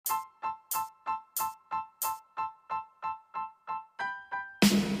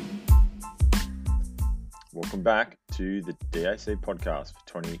Welcome back to the DAC podcast for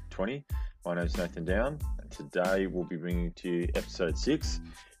 2020. My name is Nathan Down, and today we'll be bringing to you episode 6,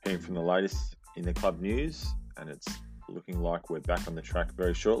 hearing from the latest in the club news, and it's looking like we're back on the track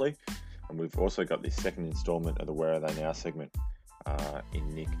very shortly. And we've also got the second instalment of the Where Are They Now segment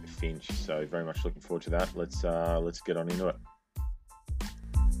in Nick Finch. So very much looking forward to that. Let's get on into it.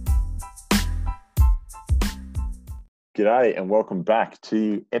 G'day and welcome back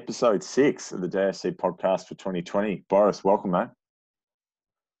to episode 6 of the DAC podcast for 2020. Boris, welcome, mate.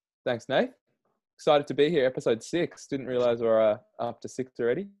 Thanks, Nate. Excited to be here. Episode 6. Didn't realise we're up to 6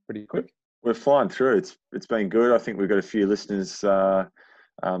 already. Pretty quick. We're flying through. It's been good. I think we've got a few listeners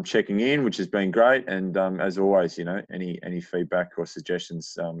checking in, which has been great. And as always, any feedback or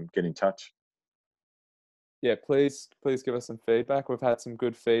suggestions, get in touch. Yeah, please give us some feedback. We've had some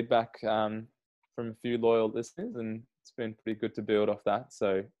good feedback from a few loyal listeners, and it's been pretty good to build off that.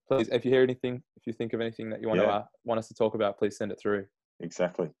 So please, if you hear anything, if you think of anything that you want us to talk about, please send it through.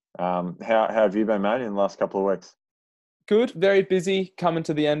 Exactly. How have you been, mate, in the last couple of weeks? Good. Very busy. Coming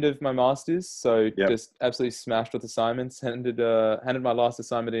to the end of my masters, so Just absolutely smashed with assignments. Handed my last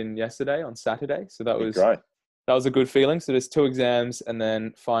assignment in yesterday on Saturday. So that was great. That was a good feeling. So there's 2 exams, and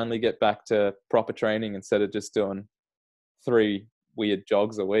then finally get back to proper training instead of just doing 3 weird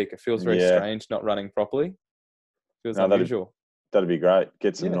jogs a week. It feels very strange not running properly. Feels unusual. That'd be great.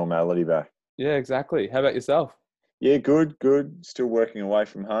 Get some normality back. Yeah, exactly. How about yourself? Yeah, good. Still working away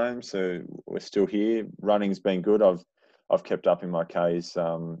from home, so we're still here. Running's been good. I've kept up in my Ks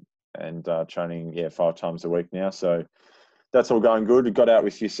and training 5 times a week now. So that's all going good. We got out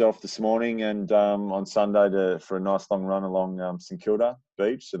with yourself this morning and on Sunday for a nice long run along St Kilda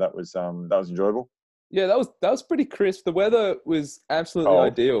Beach. So that was enjoyable. Yeah, that was pretty crisp. The weather was absolutely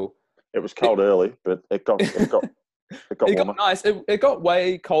ideal. It was cold early, but it got warmer. Got nice. It got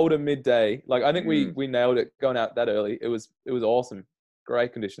way colder midday. Like I think we nailed it going out that early. It was awesome.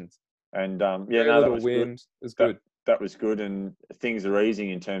 Great conditions. And that was wind. Good. It was good. That was good, and things are easing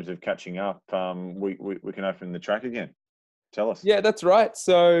in terms of catching up. We can open the track again. Tell us. Yeah, that's right.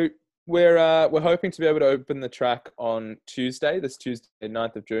 So we're hoping to be able to open the track on Tuesday,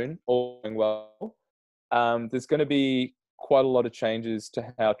 9th of June, all going well. There's going to be quite a lot of changes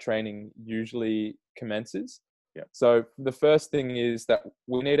to how training usually commences. Yeah. So the first thing is that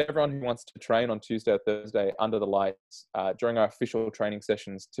we need everyone who wants to train on Tuesday or Thursday under the lights during our official training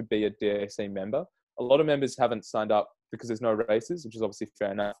sessions to be a DAC member. A lot of members haven't signed up because there's no races, which is obviously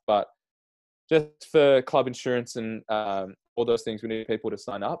fair enough. But just for club insurance and all those things, we need people to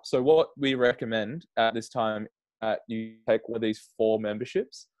sign up. So what we recommend at this time, you take one of these 4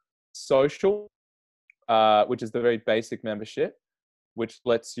 memberships. Social, which is the very basic membership, which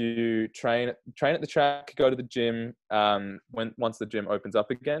lets you train at the track, go to the gym once the gym opens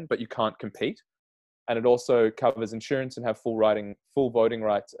up again, but you can't compete. And it also covers insurance and have full voting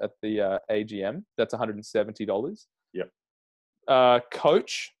rights at the AGM. That's $170. Yep.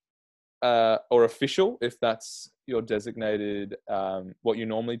 Coach or official, if that's your designated what you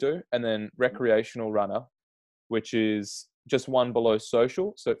normally do, and then recreational runner, which is just one below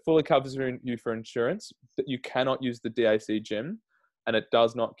social. So it fully covers you for insurance. That you cannot use the DAC gym, and it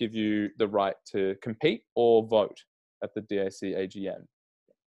does not give you the right to compete or vote at the DAC AGM.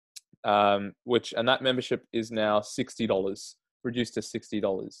 And that membership is now $60, reduced to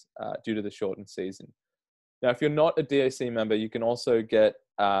 $60 due to the shortened season. Now, if you're not a DAC member, you can also get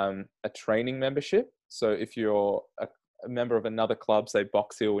a training membership. So if you're a member of another club, say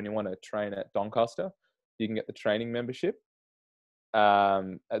Box Hill, and you want to train at Doncaster, you can get the training membership.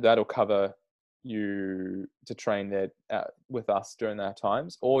 That'll cover you to train there with us during our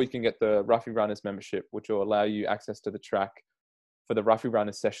times. Or you can get the Roughy Runners membership, which will allow you access to the track for the Roughy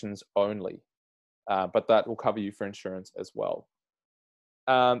Runners sessions only. But that will cover you for insurance as well.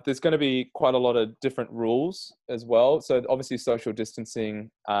 There's going to be quite a lot of different rules as well. So obviously social distancing.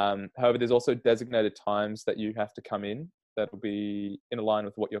 However, there's also designated times that you have to come in that will be in line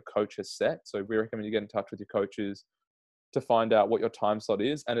with what your coach has set. So we recommend you get in touch with your coaches to find out what your time slot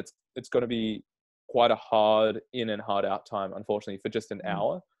is. And it's going to be quite a hard in and hard out time, unfortunately, for just an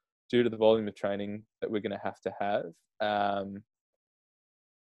hour due to the volume of training that we're going to have.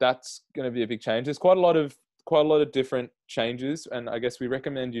 That's going to be a big change. There's quite a lot of different changes, and I guess we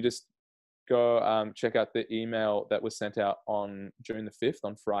recommend you just go check out the email that was sent out on June the 5th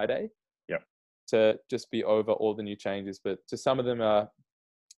on Friday. Yep. To just be over all the new changes, but to some of them are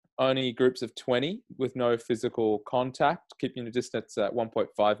only groups of 20 with no physical contact, keeping the distance at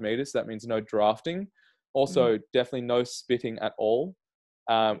 1.5 meters. That means no drafting. Also, definitely no spitting at all.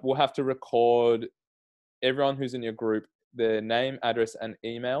 We'll have to record everyone who's in your group their name, address, and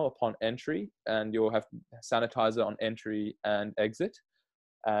email upon entry, and you'll have sanitizer on entry and exit.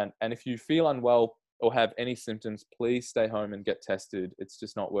 And if you feel unwell or have any symptoms, please stay home and get tested. It's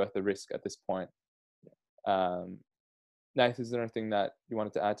just not worth the risk at this point. Nath, is there anything that you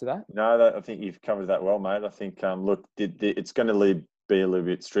wanted to add to that? No, I think you've covered that well, mate. I think, look, it's going to be a little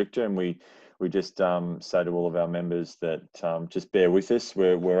bit stricter, and we just say to all of our members that just bear with us.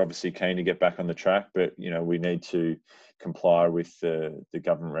 We're obviously keen to get back on the track, but we need to comply with the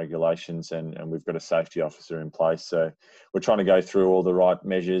government regulations, and we've got a safety officer in place. So we're trying to go through all the right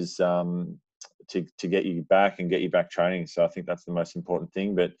measures to get you back and get you back training. So I think that's the most important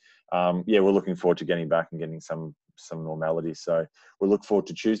thing. But we're looking forward to getting back and getting some normality. So we'll look forward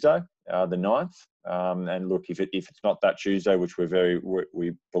to Tuesday, the 9th. And look, if it's not that Tuesday, which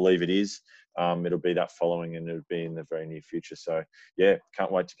we believe it is, it'll be that following, and it'll be in the very near future. So yeah,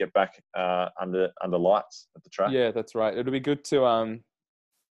 can't wait to get back under lights at the track. Yeah, that's right. It'll be good to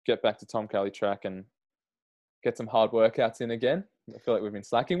get back to Tom Kelly track and get some hard workouts in again. I feel like we've been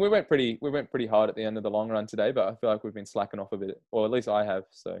slacking. We went pretty hard at the end of the long run today, but I feel like we've been slacking off a bit, or at least I have.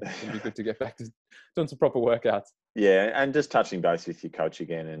 So it'd be good to get back to doing some proper workouts. Yeah, and just touching base with your coach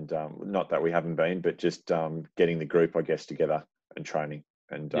again, and not that we haven't been, but just getting the group, I guess, together and training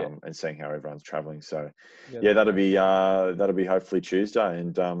and seeing how everyone's traveling. So that'll be hopefully Tuesday,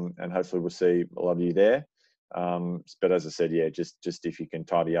 and hopefully we'll see a lot of you there. But as I said, just if you can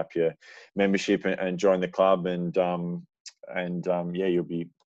tidy up your membership and join the club, and you'll be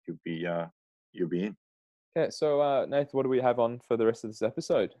in. Yeah. So Nath, what do we have on for the rest of this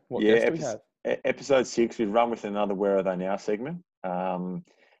episode? What guest do we have? Episode 6, we've run with another Where Are They Now segment.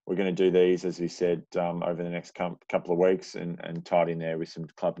 We're going to do these, as we said, over the next couple of weeks, and tied in there with some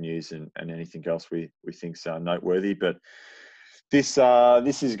club news and anything else we think's noteworthy. But this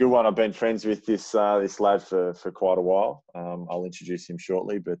is a good one. I've been friends with this lad for quite a while. I'll introduce him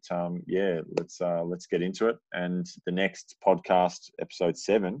shortly, but let's get into it. And the next podcast, episode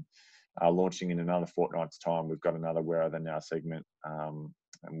 7, launching in another fortnight's time. We've got another Where Are They Now segment,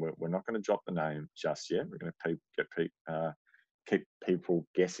 and we're not going to drop the name just yet. We're going to keep people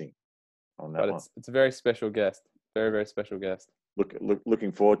guessing on that one. It's a very special guest, very, very special guest.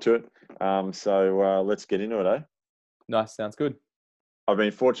 Looking forward to it. So let's get into it, eh? Nice, sounds good. I've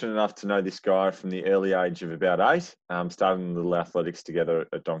been fortunate enough to know this guy from the early age of about 8, starting little athletics together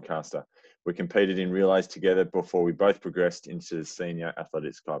at Doncaster. We competed in relays together before we both progressed into the senior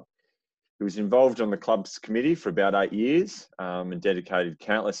athletics club. He was involved on the club's committee for about 8 years and dedicated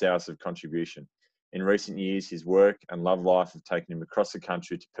countless hours of contribution. In recent years, his work and love life have taken him across the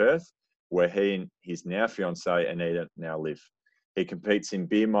country to Perth, where he and his now fiancée Anita now live. He competes in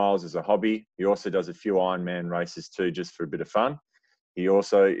beer miles as a hobby. He also does a few Ironman races too, just for a bit of fun.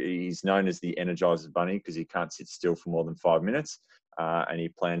 He's known as the Energizer Bunny because he can't sit still for more than 5 minutes, and he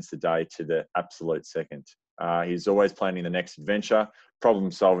plans the day to the absolute second. He's always planning the next adventure,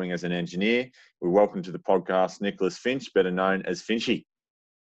 problem solving as an engineer. We welcome to the podcast Nicholas Finch, better known as Finchy.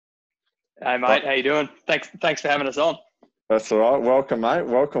 Hey mate, how you doing? Thanks for having us on. That's all right. Welcome, mate.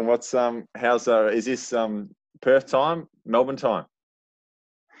 Welcome. What's is this Perth time, Melbourne time?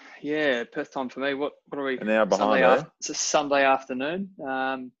 Yeah, Perth time for me. What are we? An hour behind. It's a Sunday afternoon.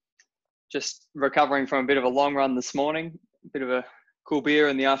 Just recovering from a bit of a long run this morning. A bit of a cool beer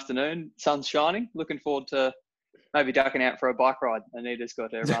in the afternoon. Sun's shining. Looking forward to maybe ducking out for a bike ride. Anita's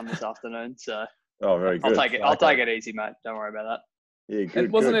got her run this afternoon, so very good. I'll take it easy, mate. Don't worry about that. Yeah, good.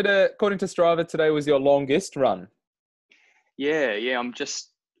 And wasn't it according to Strava today was your longest run? Yeah.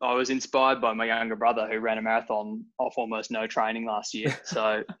 I was inspired by my younger brother who ran a marathon off almost no training last year.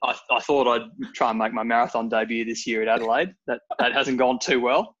 So I thought I'd try and make my marathon debut this year at Adelaide. That hasn't gone too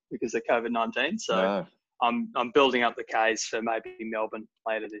well because of COVID-19. So no. I'm building up the Ks for maybe Melbourne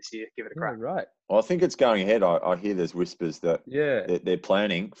later this year. Give it a crack. Yeah, right. Well, I think it's going ahead. I hear there's whispers that they're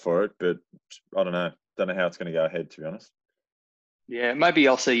planning for it, but I don't know. Don't know how it's going to go ahead, to be honest. Yeah, maybe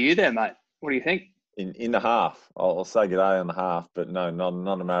I'll see you there, mate. What do you think? In the half. I'll say good day on the half, but no, not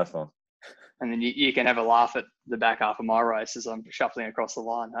a marathon. And then you can have a laugh at the back half of my race as I'm shuffling across the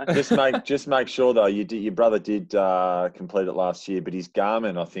line. Huh? Just make sure though. Your brother did complete it last year, but his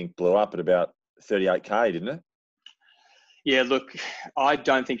Garmin I think blew up at about 38k, didn't it? Yeah, look, I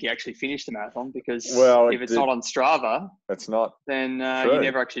don't think he actually finished the marathon because if it's not on Strava, it's not. Then you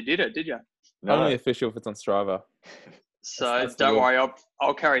never actually did it, did you? No. Only official if it's on Strava. So that's don't worry,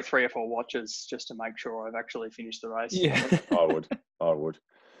 I'll carry 3 or 4 watches just to make sure I've actually finished the race. Yeah, I would.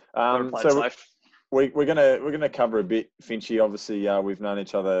 So we're gonna cover a bit, Finchy. Obviously, we've known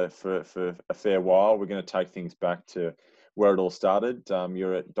each other for a fair while. We're going to take things back to where it all started.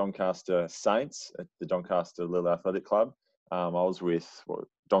 You're at Doncaster Saints at the Doncaster Little Athletic Club. I was with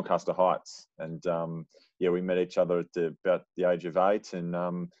Doncaster Heights, and we met each other at about the age of 8,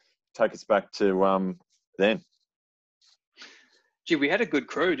 and take us back to then. Gee, we had a good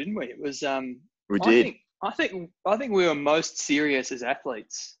crew, didn't we? It was. We did. I think we were most serious as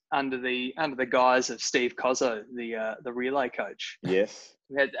athletes under the guise of Steve Cozzo, the relay coach. Yes.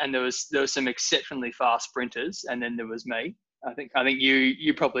 And there was some exceptionally fast sprinters, and then there was me. I think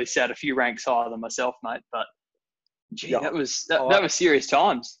you probably sat a few ranks higher than myself, mate. But gee, that was serious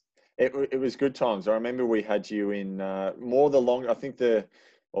times. It was good times. I remember we had you in more the long. I think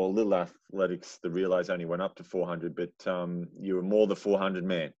Little Athletics, the relays only went up to 400, but you were more the 400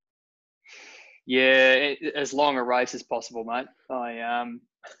 man. Yeah, as long a race as possible, mate. I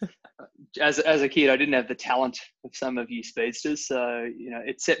as a kid, I didn't have the talent of some of you speedsters, so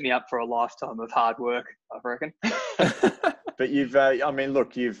it set me up for a lifetime of hard work, I reckon. But you've,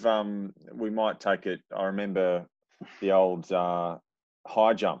 we might take it. I remember the old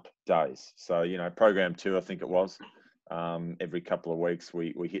high jump days. So program 2, I think it was. Every couple of weeks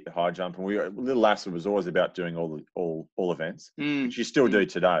we hit the high jump, and Little Acid was always about doing all events, which you still do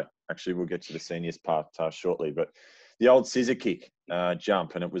today. Actually, we'll get to the seniors part shortly, but the old scissor kick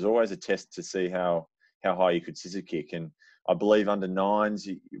jump, and it was always a test to see how high you could scissor kick. And I believe under 9s,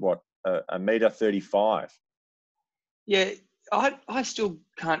 a metre 35. Yeah, I still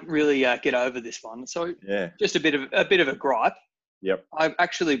can't really get over this one. So yeah, just a bit of a gripe. Yep. I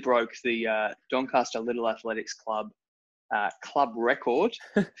actually broke the Doncaster Little Athletics Club record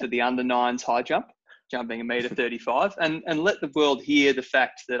for the under 9s high jump, jumping a metre 35, and let the world hear the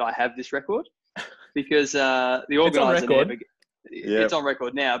fact that I have this record, because the organizer it's on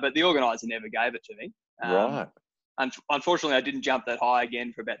record now, but the organizer never gave it to me. Right. Unfortunately, I didn't jump that high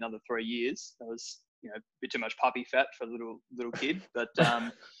again for about another 3 years. I was a bit too much puppy fat for a little kid, but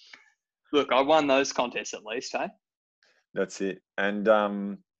look, I won those contests at least, hey. That's it, and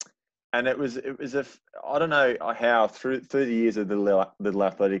it was I don't know how through the years of the Little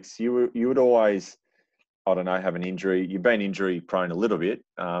Athletics, you would always, I don't know, have an injury. You've been injury prone a little bit,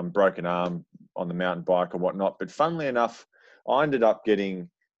 broken arm on the mountain bike or whatnot. But funnily enough, I ended up getting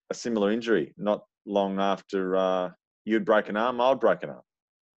a similar injury not long after you'd broken arm. I'd broken arm.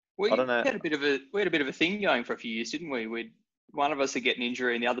 Well, I don't know. We had a bit of a thing going for a few years, didn't we? One of us would get an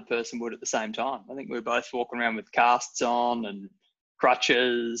injury and the other person would at the same time. I think we were both walking around with casts on and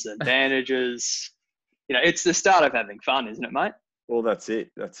crutches and bandages. It's the start of having fun, isn't it, mate? Well, that's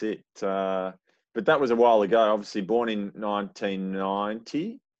it. But that was a while ago. Obviously, born in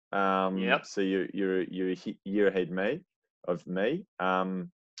 1990. Yep. So you're a year ahead of me.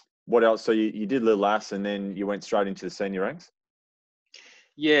 What else? So you did Little Ass, and then you went straight into the senior ranks.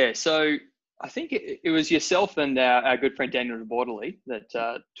 Yeah. So I think it was yourself and our good friend Daniel de Borderley that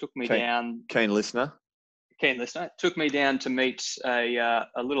took me down. Keen listener. Took me down to meet a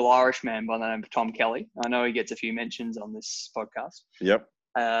little Irish man by the name of Tom Kelly. I know he gets a few mentions on this podcast. Yep.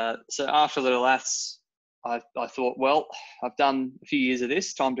 So after Little Aths, I thought, well, I've done a few years of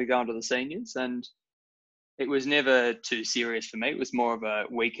this, time to go into the seniors. And it was never too serious for me. It was more of a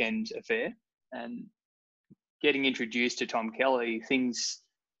weekend affair. And getting introduced to Tom Kelly, things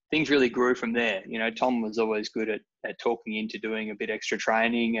really grew from there. Tom was always good at talking into doing a bit extra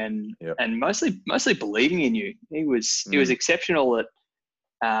training and mostly believing in you. He was exceptional at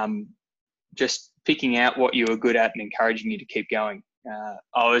just picking out what you were good at and encouraging you to keep going. I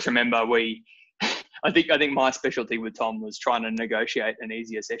always remember I think my specialty with Tom was trying to negotiate an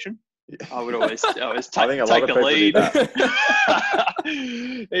easier session. I would always take the lead.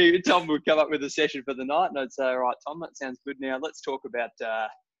 Tom would come up with a session for the night, and I'd say, "All right, Tom, that sounds good. Now let's talk about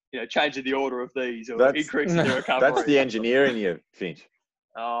changing the order of these or increasing the recovery." That's the engineer in you, Finch.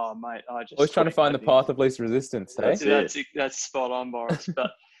 Oh, mate, I was trying to find the path of least resistance. That's spot on, Boris.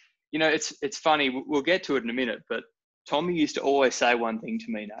 But it's funny. We'll get to it in a minute. But Tommy used to always say one thing to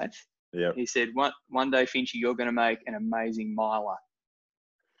me, Nath. Yeah. He said, "One day, Finchy, you're going to make an amazing miler."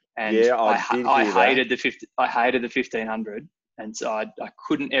 And I hated the 1500, and so I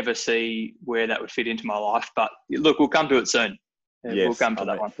couldn't ever see where that would fit into my life. But look, we'll come to it soon. Yes, we'll come to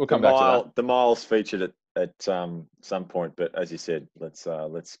that one. We'll come back to that. The miles featured at some point, but as you said,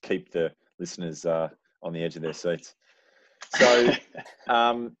 let's keep the listeners on the edge of their seats. So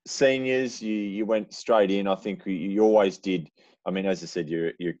seniors, you went straight in. I think you always did. I mean, as I said,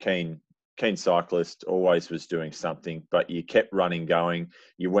 you're keen cyclist, always was doing something, but you kept running, going.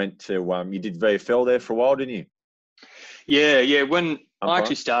 You went to you did VFL there for a while, didn't you? Yeah. When I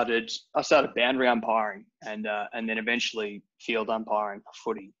actually started boundary umpiring and then eventually field umpiring for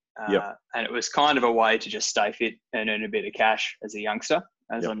footy. And it was kind of a way to just stay fit and earn a bit of cash as a youngster.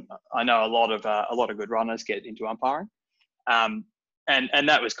 I know a lot of good runners get into umpiring. And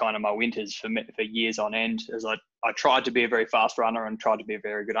that was kind of my winters for years on end, as I tried to be a very fast runner and tried to be a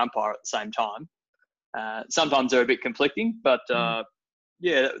very good umpire at the same time. Sometimes they're a bit conflicting, but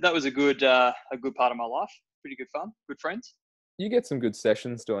yeah, that was a good part of my life. Pretty good fun, good friends. You get some good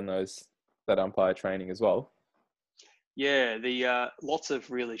sessions doing that umpire training as well. Yeah, the lots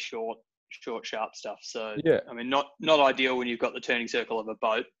of really short, sharp stuff. So yeah, I mean, not ideal when you've got the turning circle of a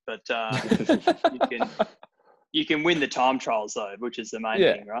boat, but you can win the time trials though, which is the main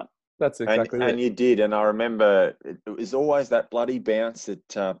thing, right? That's exactly it. And you did, and I remember it was always that bloody bounce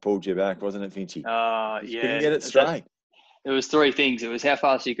that pulled you back, wasn't it, Vincey? Yeah. Couldn't get it straight. There was three things. It was how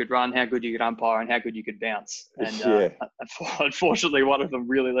fast you could run, how good you could umpire, and how good you could bounce. And unfortunately, one of them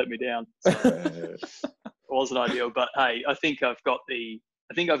really let me down. So it wasn't ideal. But hey, I think I've got the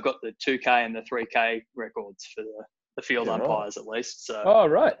 2K and the 3K records for the field umpires at least. So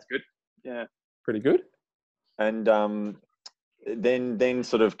that's good. Yeah, pretty good. And then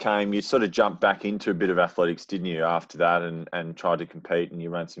sort of you sort of jumped back into a bit of athletics, didn't you, after that, and tried to compete, and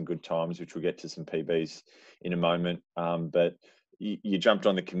you ran some good times, which we'll get to some PBs in a moment. But you jumped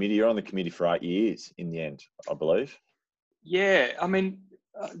on the committee. You're on the committee for 8 years in the end, I believe. Yeah, I mean,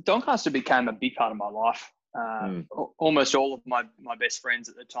 Doncaster became a big part of my life. Almost all of my best friends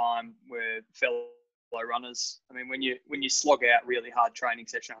at the time were fellow runners. I mean, when you slog out really hard training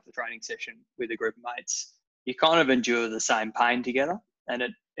session after training session with a group of mates, you kind of endure the same pain together, and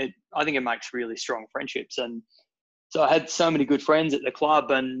I think it makes really strong friendships. And so I had so many good friends at the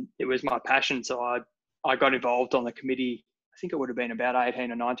club, and it was my passion. So I got involved on the committee. I think it would have been about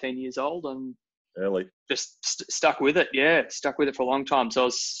 18 or 19 years old, and early just stuck with it. Yeah, stuck with it for a long time. So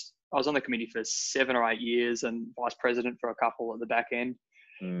I was on the committee for 7 or 8 years, and vice president for a couple at the back end.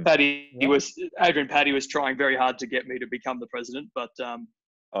 Adrian Paddy was trying very hard to get me to become the president, but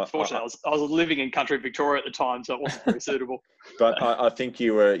unfortunately, I was living in country Victoria at the time, so it wasn't very suitable. But I think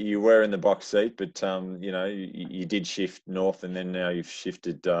you were in the box seat, but you did shift north, and then now you've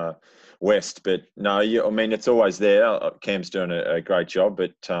shifted west. But no, I mean, it's always there. Cam's doing a great job,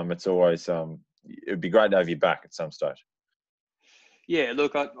 but it's always it'd be great to have you back at some stage. Yeah,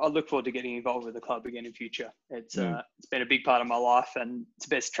 look, I look forward to getting involved with the club again in future. It's been a big part of my life, and it's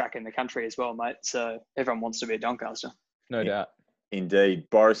the best track in the country as well, mate. So everyone wants to be a Doncaster. No doubt. Indeed.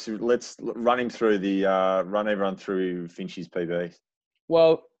 Boris, let's run everyone through Finchie's PB.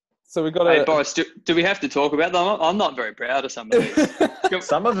 Well, so we've got Hey, Boris, do we have to talk about them? I'm not very proud of some of these.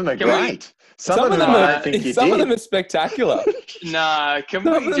 Some of them are great. Some of them are spectacular. No, can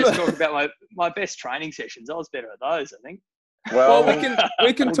we just talk about my best training sessions? I was better at those, I think. Well,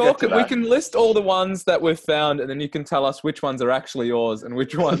 we can talk. We can list all the ones that we've found, and then you can tell us which ones are actually yours and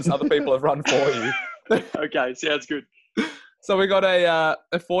which ones other people have run for you. Okay, sounds good. So we got a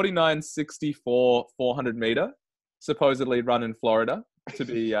 49.64 400 meter, supposedly run in Florida, to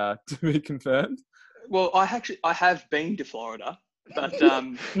be confirmed. Well, I have been to Florida, but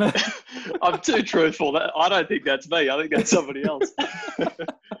I'm too truthful. I don't think that's me. I think that's somebody else.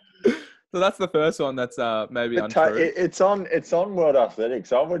 So that's the first one. That's maybe untrue. It's on World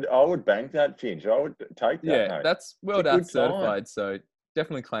Athletics. I would bank that, Finch. I would take that. Yeah, mate. That's World Athletics certified. So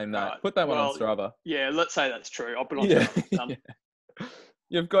definitely claim that. Right. Put that one on Strava. Yeah, let's say that's true. I'll put it on Strava. Yeah.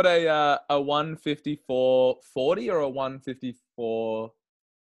 You've got a 154.40 or a 154.6.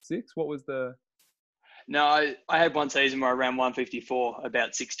 What was the? No, I had one season where I ran 154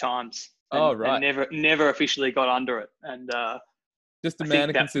 about 6 times. Right. And never officially got under it. And just a man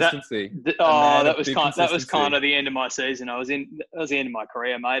of consistency. That was kind of the end of my season. That was the end of my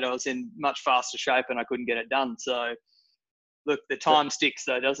career, mate. I was in much faster shape and I couldn't get it done. So, look, the time sticks,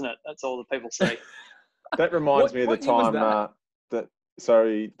 though, doesn't it? That's all the people say. That reminds me of the time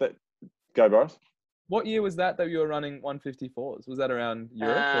go, Boris. What year was that you were running 154s? Was that around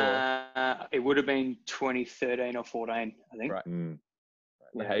Europe? It would have been 2013 or 14, I think. Right.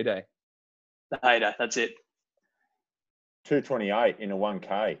 The heyday. The heyday, that's it. 2:28 in a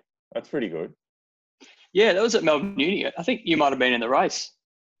 1K. That's pretty good. Yeah, that was at Melbourne Uni. I think you might have been in the race.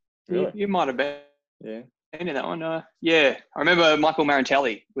 Really? You might have been. Yeah. In that one. Yeah. I remember Michael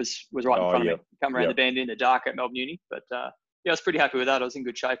Marantelli was right in front of me, come around the bend in the dark at Melbourne Uni. But I was pretty happy with that. I was in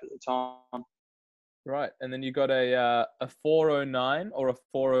good shape at the time. Right. And then you got a 4:09 or a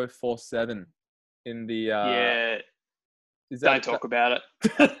 4:47 in the Don't talk about it.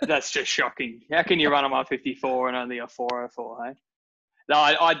 That's just shocking. How can you run a 154 and only a 4:04, hey? No,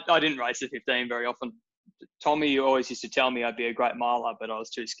 I didn't race the 15 very often. Tommy always used to tell me I'd be a great miler, but I was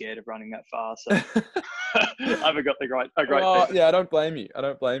too scared of running that far. So I haven't got a great yeah, I don't blame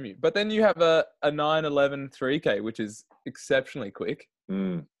you. But then you have a 9:11 3K, which is exceptionally quick.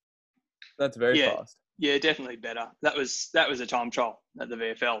 Mm. That's very fast. Yeah, definitely better. That was a time trial at the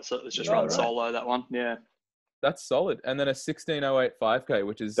VFL, so it was just Yeah, run right. solo, that one. Yeah. That's solid. And then a 16:08 5K,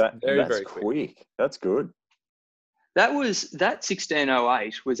 which is That's very quick. quick. That's good. That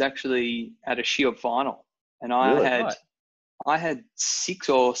 16:08 was actually at a Shield final, and I Really? had 6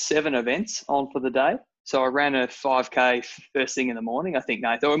 or 7 events on for the day. So I ran a 5K first thing in the morning, I think,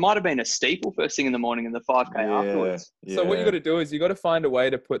 Nathan. Or it might have been a steeple first thing in the morning and the 5K afterwards. So what you got to do is you got to find a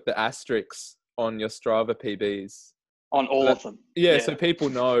way to put the asterisks on your Strava PBs. On all of them. Yeah, so people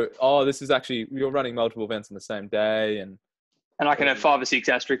know, this is actually, you're running multiple events on the same day. And I can have 5 or 6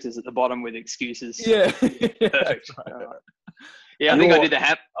 asterisks at the bottom with excuses. Yeah. Perfect. Right. Yeah, I think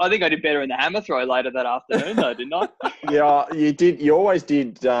I did better in the hammer throw later that afternoon, though, didn't I? Yeah, you did. You always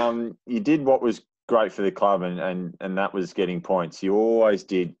did. You did what was great for the club, and that was getting points. You always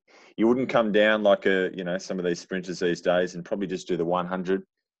did. You wouldn't come down like some of these sprinters these days, and probably just do the 100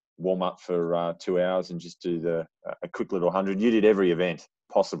 warm up for 2 hours and just do a quick little 100. You did every event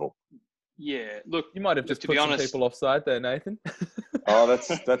possible. Yeah, look, you might have just put some people offside there, Nathan. Oh,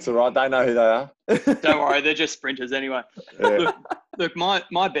 that's all right. They know who they are. Don't worry, they're just sprinters anyway. Yeah. Look,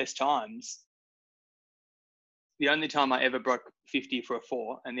 my best times. The only time I ever broke 50 for a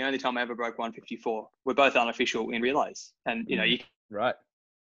 4, and the only time I ever broke 154 were both unofficial in relays. And you right.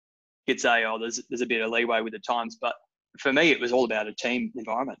 could say, there's a bit of leeway with the times, but for me, it was all about a team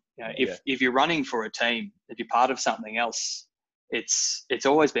environment. If you're running for a team, if you're part of something else, it's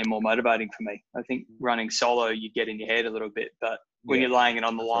always been more motivating for me. I think running solo, you get in your head a little bit, but when you're laying it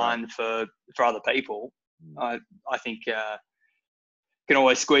on the line for other people, I think can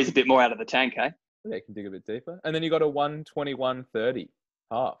always squeeze a bit more out of the tank, eh? Yeah, you can dig a bit deeper. And then you got a 1:21:30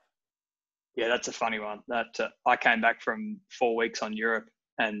 half. Yeah, that's a funny one. That I came back from 4 weeks on Europe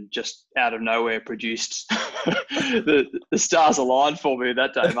and just out of nowhere produced the stars aligned for me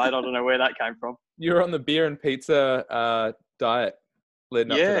that day, mate. I don't know where that came from. You were on the beer and pizza diet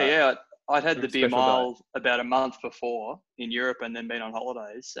leading up to that. Yeah. I'd had the beer mile about a month before in Europe and then been on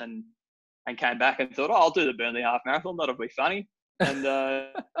holidays and came back and thought, I'll do the Burnley half marathon. That'll be funny. And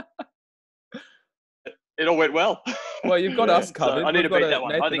it all went well. Well, you've got us covered. So I need to beat that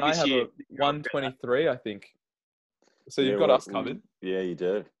one. Nathan, I think this year. 1:23, I think. So you've got us covered. Yeah, you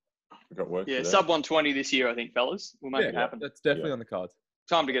do. We've got work. Yeah, sub 120 this year, I think, fellas. We'll make it happen. That's definitely on the cards.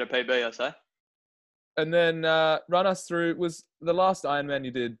 Time to get a PB, I say. And then run us through, was the last Ironman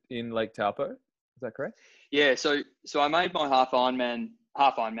you did in Lake Taupo? Is that correct? Yeah, so I made my half Ironman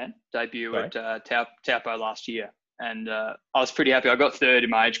debut at Taupo last year. And I was pretty happy. I got 3rd in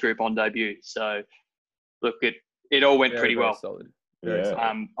my age group on debut. So, look, it all went pretty well. Solid.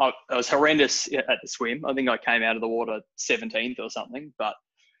 I was horrendous at the swim. I think I came out of the water 17th or something. But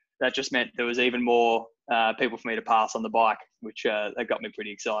that just meant there was even more people for me to pass on the bike, which that got me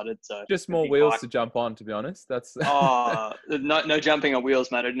pretty excited. So just more wheels to jump on, to be honest. That's no jumping on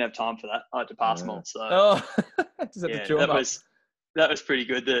wheels, mate. I didn't have time for that. I had to pass them all. So just had to chew them up. That was pretty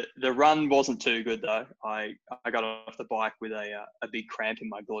good. The run wasn't too good though. I got off the bike with a big cramp in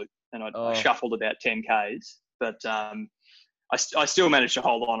my glute, and I shuffled about 10 k's. But I still managed to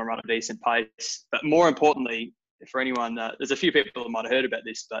hold on and run a decent pace. But more importantly, for anyone, there's a few people that might have heard about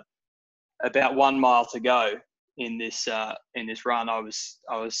this, but about 1 mile to go in this run, I was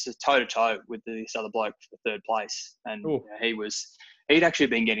toe to toe with this other bloke for 3rd place, and he'd actually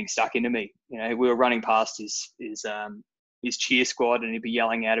been getting stuck into me. We were running past his cheer squad, and he'd be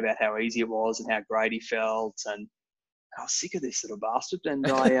yelling out about how easy it was and how great he felt, and I was sick of this little bastard.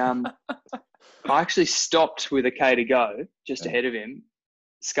 And I actually stopped with a K to go just ahead of him,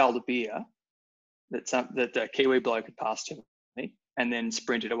 sculled a beer that a Kiwi bloke had passed to me, and then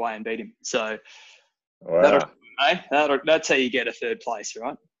sprinted away and beat him. So that's how you get a 3rd place,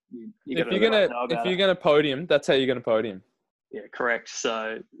 right? If you're gonna podium, that's how you're gonna podium. Yeah, correct.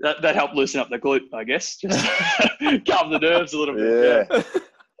 So that helped loosen up the glute, I guess. Just calm the nerves a little bit. Yeah.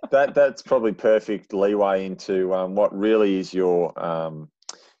 That's probably perfect leeway into what really is your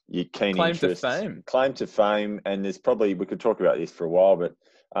keen interest. Claim to fame. And there's probably, we could talk about this for a while, but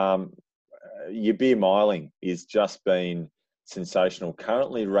your beer miling is just been sensational.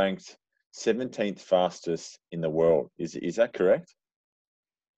 Currently ranked 17th fastest in the world. Is that correct?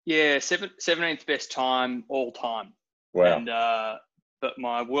 Yeah, 17th best time all time. Wow. And but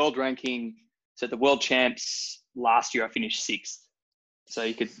my world ranking, so the world champs last year I finished 6th. So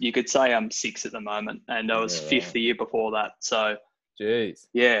you could say I'm 6th at the moment, and I was 5th the year before that. So, jeez.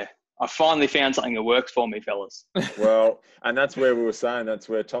 Yeah, I finally found something that works for me, fellas. Well, and that's where we were saying, that's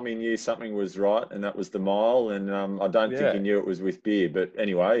where Tommy knew something was right, and that was the mile. And I don't think he knew it was with beer, but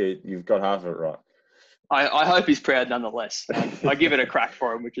anyway, you've got half of it right. I hope he's proud nonetheless. I give it a crack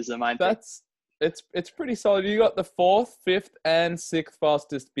for him, which is the main thing. it's pretty solid. You got the 4th, 5th, and 6th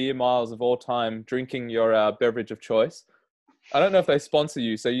fastest beer miles of all time drinking your beverage of choice. I don't know if they sponsor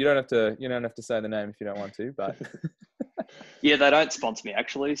you, so you don't have to say the name if you don't want to. But Yeah, they don't sponsor me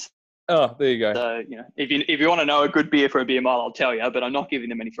actually. oh, there you go. So if you want to know a good beer for a beer mile, I'll tell you. But I'm not giving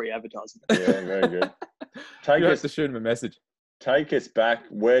them any free advertising. Yeah, very good. You have to shoot them a message. Take us back.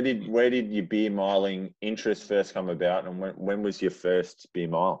 Where did your beer miling interest first come about, and when was your first beer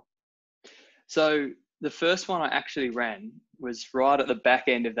mile? So the first one I actually ran was right at the back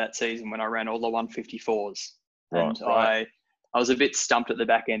end of that season when I ran all the 154s. And Right. I was a bit stumped at the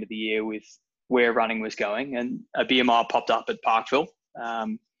back end of the year with where running was going, and a beer mile popped up at Parkville.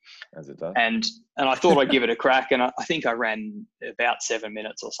 As it does. And I thought I'd give it a crack, and I think I ran about 7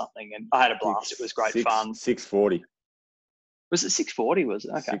 minutes or something, and I had a blast. It was great fun. 6:40. Was it 6:40? Was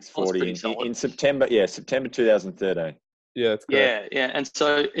it? Okay. 6:40 in September. Yeah, September 2013. Yeah, that's correct. Yeah. And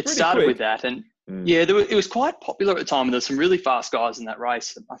so it Pretty started quick. with that, and it was quite popular at the time. And there's some really fast guys in that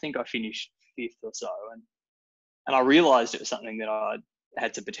race. I think I finished 5th or so, and I realised it was something that I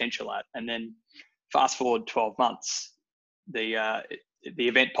had some potential at. And then fast forward 12 months, the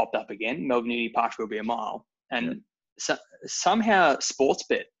event popped up again, Melbourne Uni Parkville Beer Mile, and somehow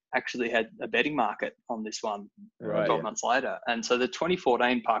Sportsbet actually had a betting market on this one 12 months later. And so the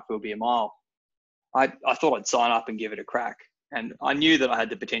 2014 Parkville Beer Mile, I thought I'd sign up and give it a crack. And I knew that I had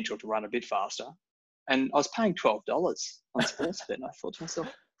the potential to run a bit faster. And I was paying $12 on Sportsbet. And I thought to myself,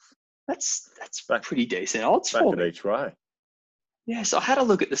 that's pretty decent odds for me. Each way. Yeah, so I had a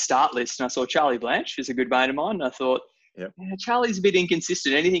look at the start list and I saw Charlie Blanche, who's a good mate of mine. And I thought, Charlie's a bit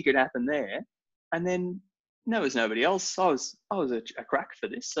inconsistent. Anything could happen there. And then there was nobody else. I was a crack for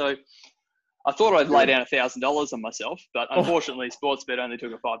this. So I thought I'd lay down $1,000 on myself, but unfortunately Sportsbet only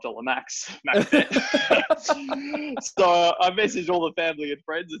took a $5 max bet. So I messaged all the family and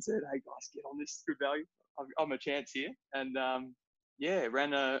friends and said, hey guys, get on this, good value. I'm a chance here. And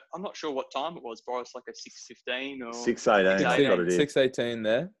ran I'm not sure what time it was, Boris, like a 6:15 or 6:18. 6:18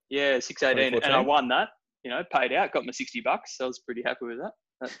 there. Yeah, 6:18. And I won that, paid out, got my $60. So I was pretty happy with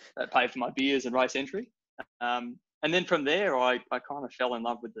that. That paid for my beers and race entry. And then from there, I kind of fell in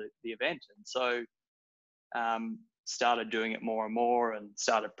love with the event. And so started doing it more and more and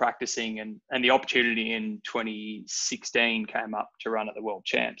started practicing. And the opportunity in 2016 came up to run at the World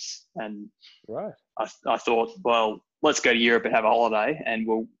Champs. And I thought, well, let's go to Europe and have a holiday and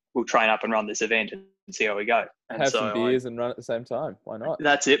we'll train up and run this event and see how we go. And have some beers and run at the same time. Why not?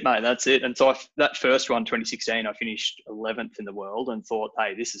 That's it, mate. That's it. And so that first one, 2016, I finished 11th in the world and thought,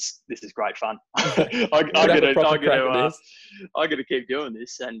 hey, this is great fun. I got to keep doing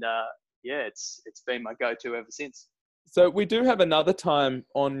this. And it's been my go-to ever since. So we do have another time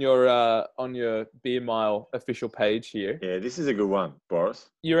on your Beer Mile official page here. Yeah, this is a good one, Boris.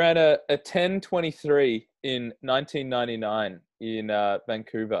 You're at a 10:23 in 1999 in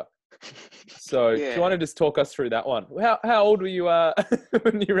Vancouver. So do you want to just talk us through that one? How old were you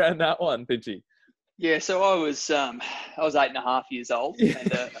when you ran that one, Pidgey? Yeah, so I was 8.5 years old,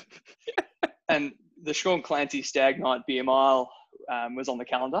 and the Sean Clancy Stag Night Beer Mile was on the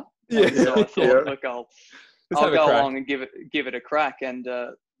calendar. Yeah. So I thought, look, I'll go along and give it a crack. And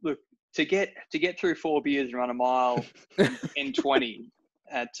look, to get through 4 beers and run a mile in 20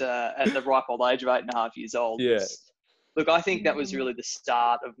 at the ripe old age of 8.5 years old. Yeah. Look, I think that was really the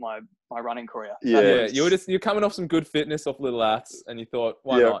start of my running career. Yeah, you're coming off some good fitness off Little Ats, and you thought,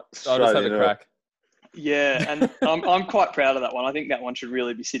 why not? I'll just have a crack. Yeah, and I'm quite proud of that one. I think that one should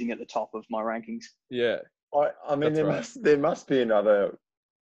really be sitting at the top of my rankings. Yeah. I mean, there must be another,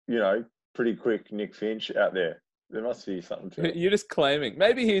 pretty quick Nick Finch out there. There must be something to it. You're just claiming.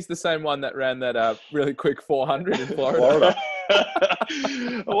 Maybe he's the same one that ran that really quick 400 in Florida.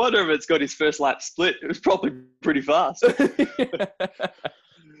 I wonder if it's got his first lap split. It was probably pretty fast.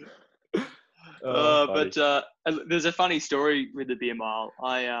 But there's a funny story with the Beer Mile.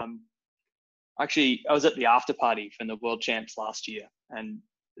 I was at the after party from the World Champs last year, and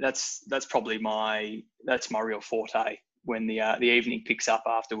that's probably my real forte. When the evening picks up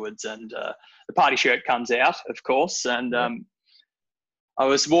afterwards, and the party shirt comes out, of course, and I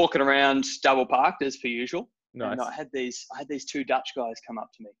was walking around double parked as per usual. Nice. And I had these 2 Dutch guys come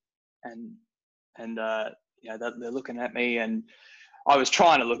up to me, and they're looking at me, and I was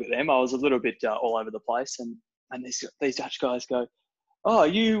trying to look at them. I was a little bit all over the place, and these Dutch guys go, "Oh,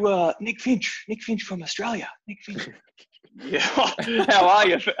 you Nick Finch from Australia, Nick Finch." Yeah. How are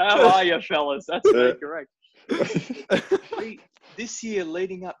you, fellas? That's very correct. This year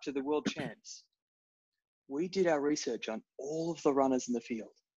leading up to the World Champs, we did our research on all of the runners in the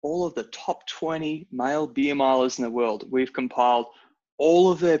field, all of the top 20 male beer milers in the world. We've compiled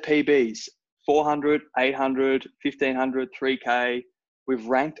all of their PBs 400, 800, 1500, 3K. We've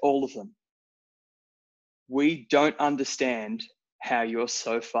ranked all of them. We don't understand how you're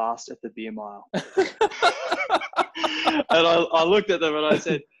so fast at the beer mile. And I looked at them and I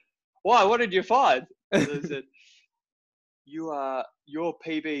said, why? What did you find? And they said, your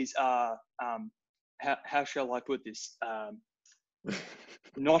PBs are, how shall I put this?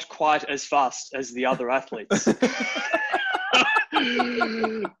 Not quite as fast as the other athletes.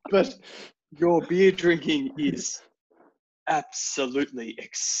 But your beer drinking is absolutely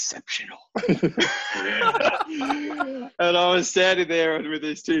exceptional. And I was standing there with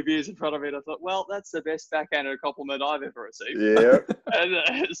these 2 beers in front of me, and I thought, well, that's the best backhanded compliment I've ever received. Yeah.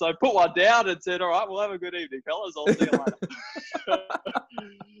 And so I put one down and said, all right, we'll have a good evening, fellas. I'll see you later.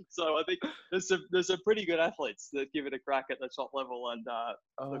 So I think there's some pretty good athletes that give it a crack at the top level. And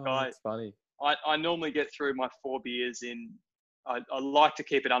look, that's funny. I normally get through my 4 beers in, I like to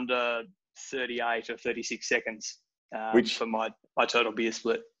keep it under 38 or 36 seconds. Which for my total beer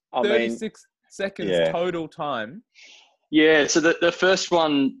split. 36 seconds total time. Yeah, so the first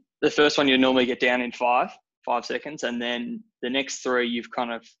one you normally get down in 5 seconds, and then the next 3 you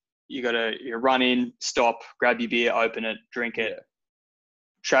run in, stop, grab your beer, open it, drink it,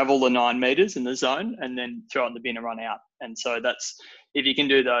 travel the 9 meters in the zone, and then throw it in the bin and run out. And so that's, if you can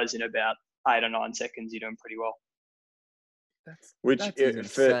do those in about 8 or 9 seconds, you're doing pretty well. That's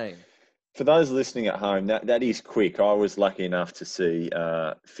insane. For those listening at home, that is quick. I was lucky enough to see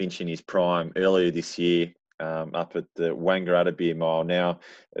Finch in his prime earlier this year up at the Wangaratta Beer Mile. Now,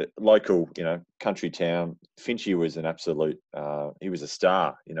 local, country town, Finchy was an absolute, he was a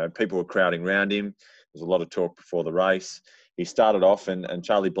star. People were crowding around him. There was a lot of talk before the race. He started off, and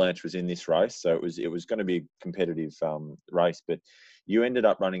Charlie Blanche was in this race, so it was going to be a competitive race. But you ended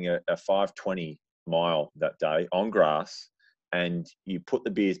up running a 5:20 mile that day on grass, and you put the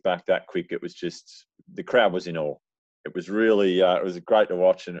beers back that quick. It was just, the crowd was in awe. It was really, it was great to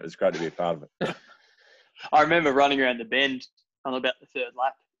watch, and it was great to be a part of it. I remember running around the bend on about the 3rd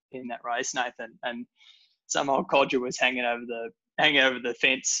lap in that race, Nathan, and some old codger was hanging over the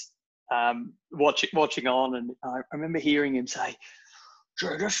fence, watching on, and I remember hearing him say,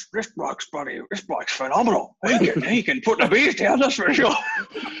 "Sure, this bloke's phenomenal. He can put the beers down, that's for sure."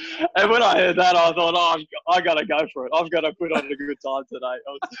 And when I heard that, I thought, I got to go for it. I've got to put on a good time today.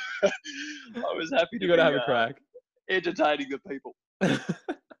 I was happy to have a crack. Entertaining the people.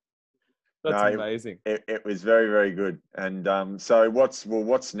 That's amazing. It was very, very good. And so what's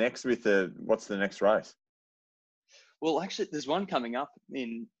next what's the next race? Well, actually, there's one coming up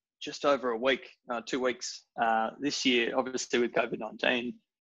in just over a week, 2 weeks. This year, obviously with COVID-19,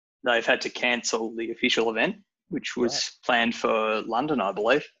 they've had to cancel the official event, which was planned for London, I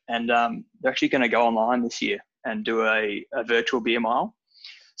believe. And they're actually going to go online this year and do a virtual beer mile.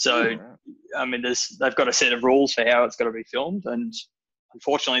 So, I mean, they've got a set of rules for how it's got to be filmed. And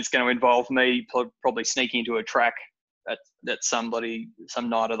unfortunately, it's going to involve me probably sneaking into a track at some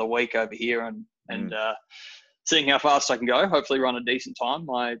night of the week over here and seeing how fast I can go. Hopefully run a decent time.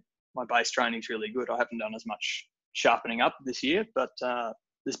 My base training's really good. I haven't done as much sharpening up this year, but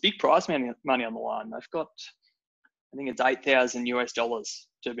there's big prize money on the line. They've got, I think it's $8,000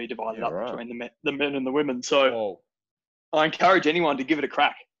 to be divided up between the men and the women. So I encourage anyone to give it a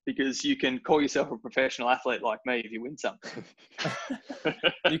crack, because you can call yourself a professional athlete like me if you win something.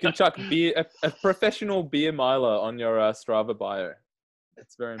 You can chuck a professional beer miler on your Strava bio.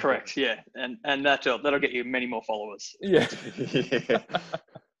 It's very important. Correct, yeah. And that'll get you many more followers. Yeah.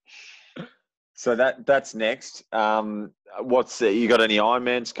 So that's next. What's you got any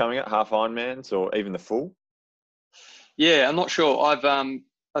Ironmans coming up, half Ironmans or even the full? Yeah, I'm not sure.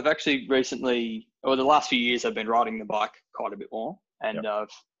 I've actually recently, or the last few years, I've been riding the bike quite a bit more, and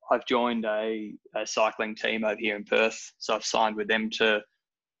I've joined a cycling team over here in Perth. So I've signed with them to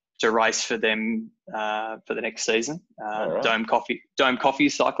race for them for the next season. Dome Coffee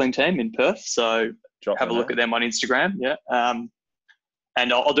cycling team in Perth. So have a look at them on Instagram. Yeah.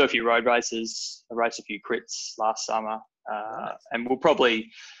 And I'll do a few road races. I raced a few crits last summer, and we'll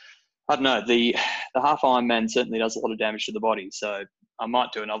probably, I don't know, the half Ironman certainly does a lot of damage to the body. So I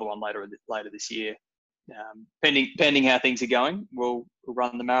might do another one later this year. Pending how things are going, we'll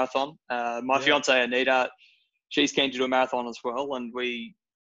run the marathon. My fiance Anita, she's keen to do a marathon as well, and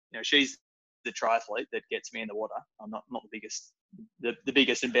she's the triathlete that gets me in the water. I'm not the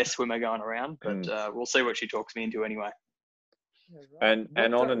biggest and best swimmer going around, but we'll see what she talks me into anyway. Yeah, right.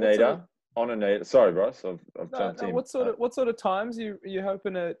 And on Anita, sorry, Bryce, I've jumped in. What sort of times you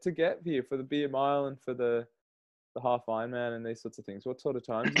hoping to get here for the beer mile and for the half Ironman and these sorts of things? What sort of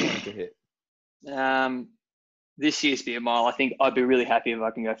times do you want to hit? this year's Beer Mile, I think I'd be really happy if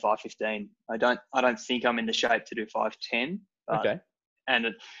I can go 5:15. I don't think I'm in the shape to do 5:10. Okay.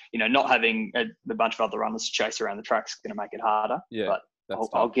 And not having a bunch of other runners to chase around the track's going to make it harder. Yeah. But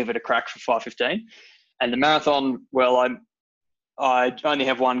I'll give it a crack for 5:15. And the marathon, well, I only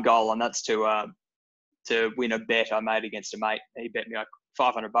have one goal, and that's to win a bet I made against a mate. He bet me like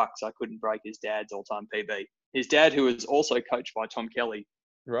 $500. I couldn't break his dad's all-time PB. His dad, who was also coached by Tom Kelly,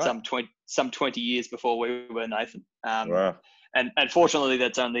 Right. some 20 years before we were, Nathan. Wow. And fortunately,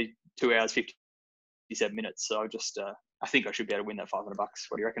 that's only 2 hours 57 minutes. So I think I should be able to win that $500.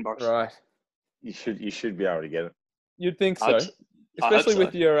 What do you reckon, Boris? Right. You should be able to get it. You'd think so. I hope Especially so.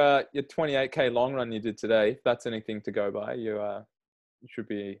 with your 28K long run you did today. If that's anything to go by, you should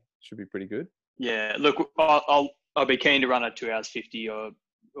be pretty good. Yeah, look, I'll be keen to run at 2 hours 50 or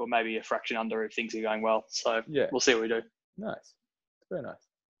maybe a fraction under if things are going well. So Yeah. we'll see what we do. Nice. Very nice.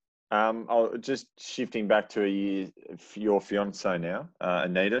 I'll just shifting back to your fiance now,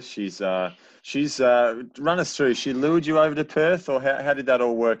 Anita. She's run us through. She lured you over to Perth, or how did that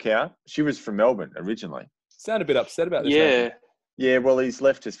all work out? She was from Melbourne originally. Sound a bit upset about this. Yeah. Nathan. Yeah, well, he's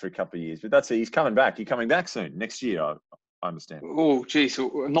left us for a couple of years, but he's coming back. You're coming back soon, next year, I understand. Oh, geez,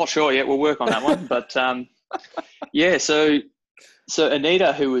 I'm not sure yet. We'll work on that one. But yeah, so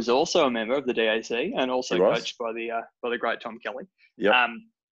Anita, who was also a member of the DAC and also coached by the great Tom Kelly. Yep.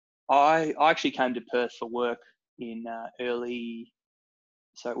 I actually came to Perth for work in early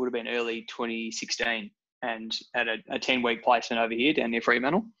 2016, and had a 10-week placement over here down near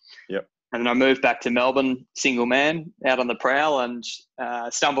Fremantle. Yep. And then I moved back to Melbourne, single man, out on the prowl, and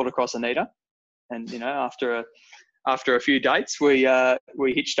stumbled across Anita. And after a few dates, we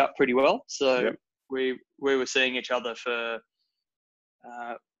hitched up pretty well. So yep. we were seeing each other for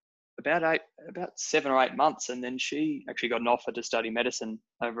about 7 or 8 months, and then she actually got an offer to study medicine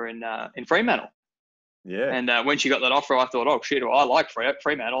over in Fremantle. Yeah. And when she got that offer, I thought, oh shit, I like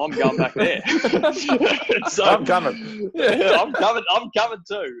Fremantle. I'm going back there. So, I'm coming. Yeah, I'm coming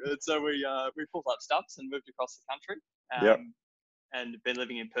too. And so we pulled up stumps and moved across the country. Yep. And been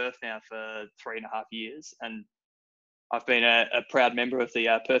living in Perth now for 3.5 years. And I've been a proud member of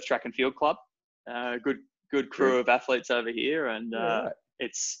the Perth Track and Field Club. Good crew of athletes over here, and Right.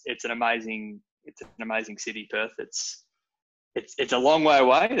 it's an amazing city, Perth. It's a long way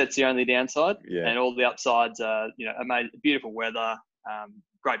away. That's the only downside. Yeah. And all the upsides are, amazing, beautiful weather,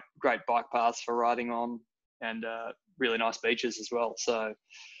 great bike paths for riding on, and really nice beaches as well. So,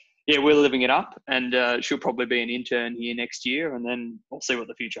 yeah, we're living it up, and she'll probably be an intern here next year, and then we'll see what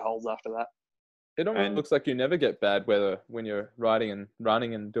the future holds after that. It almost looks like you never get bad weather when you're riding and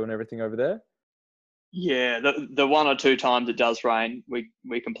running and doing everything over there. Yeah, the 1 or 2 times it does rain,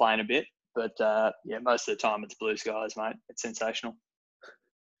 we complain a bit. But yeah, most of the time it's blue skies, mate. It's sensational.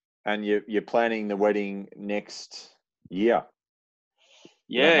 And you're planning the wedding next year?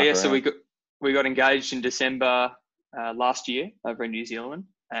 Yeah. So we got engaged in December last year over in New Zealand,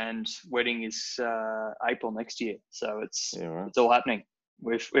 and wedding is April next year. So it's all happening.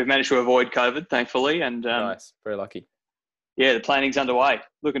 We've managed to avoid COVID, thankfully, and Nice, very lucky. Yeah, the planning's underway.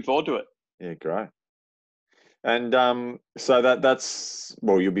 Looking forward to it. Yeah, great. And so that's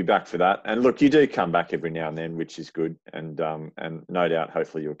you'll be back for that. And look, you do come back every now and then, which is good. And no doubt,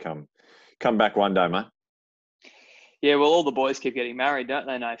 hopefully, you'll come back one day, mate. Yeah, well, all the boys keep getting married, don't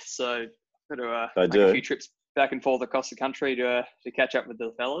they, Nath? So I've got to make a few trips back and forth across the country to catch up with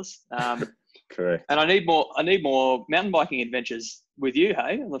the fellas. Correct. And I need more mountain biking adventures with you,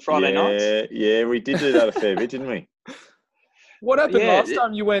 hey, on the Friday nights. Yeah, we did do that a fair bit, didn't we? What happened last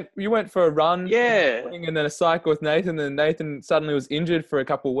time? You went for a run, and then a cycle with Nathan. And Nathan suddenly was injured for a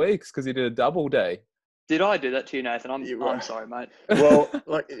couple of weeks because he did a double day. Did I do that to you, Nathan? I'm sorry, mate. Well,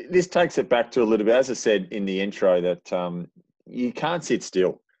 this takes it back to a little bit, as I said in the intro, that you can't sit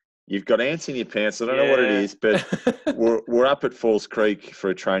still. You've got ants in your pants. I don't know what it is, but we're up at Falls Creek for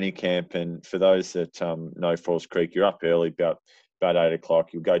a training camp. And for those that know Falls Creek, you're up early, about 8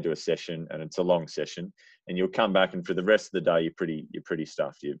 o'clock. You'll go do a session, and it's a long session. And you'll come back, and for the rest of the day, you're pretty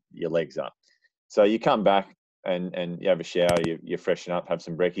stuffed. Your legs up. So you come back and you have a shower, you freshen up, have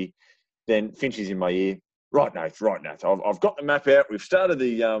some brekkie. Then Finchy's in my ear. Right, Nath. I've got the map out. We've started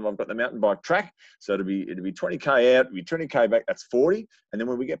I've got the mountain bike track. So it'll be 20K out, it'll be 20K back. That's 40. And then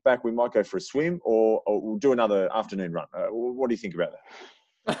when we get back, we might go for a swim or we'll do another afternoon run. What do you think about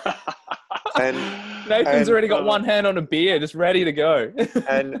that? And Nathan's already got one hand on a beer, just ready to go.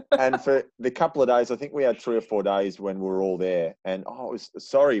 and for the couple of days, I think we had 3 or 4 days when we were all there. And I was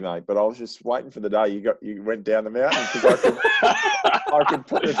sorry, mate, but I was just waiting for the day you went down the mountain because I could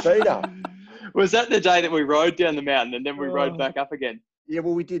put my feet up. Was that the day that we rode down the mountain and then we rode back up again? Yeah,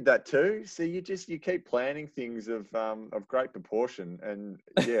 well, we did that too. So you keep planning things of great proportion, and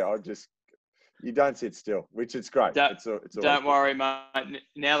yeah, you don't sit still, which is great. Don't worry, mate.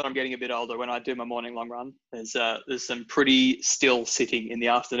 Now that I'm getting a bit older, when I do my morning long run, there's some pretty still sitting in the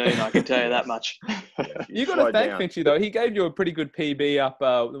afternoon. I can tell you that much. You got to thank Finchy though. He gave you a pretty good PB up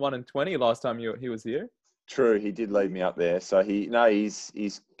 1:20 last time he was here. True, he did lead me up there. So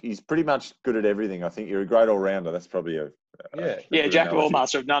he's pretty much good at everything. I think you're a great all rounder. That's probably a jack of all,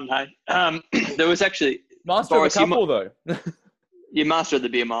 master of none. Hey, there was actually master Boris, of a couple though. You're master of the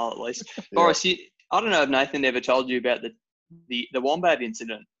beer mile at least. Yeah. Boris, I don't know if Nathan ever told you about the wombat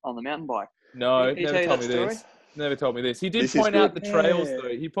incident on the mountain bike. No, never told me this. Never told me this. He did point out the trails though.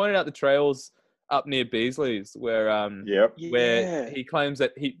 He pointed out the trails up near Beasley's where he claims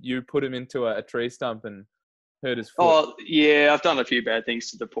that you put him into a tree stump and hurt his foot. Oh yeah, I've done a few bad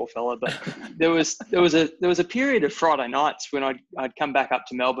things to the poor fella, but there was a period of Friday nights when I'd come back up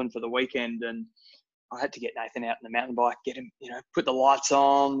to Melbourne for the weekend, and I had to get Nathan out in the mountain bike, get him, put the lights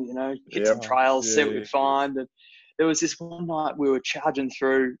on, hit some trails, see what we find. And there was this one night we were charging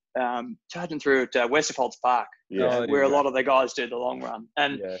through at Westerfolds Park, where a lot of the guys do the long run,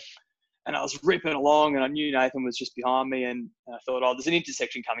 and I was ripping along, and I knew Nathan was just behind me, and I thought, there's an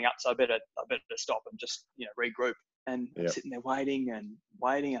intersection coming up, so I better stop and just regroup. And I'm sitting there waiting, and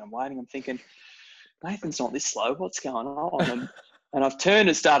I'm thinking, Nathan's not this slow. What's going on? And I've turned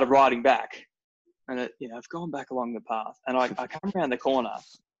and started riding back. And I've gone back along the path, and I come around the corner,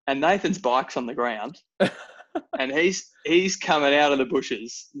 and Nathan's bike's on the ground, and he's coming out of the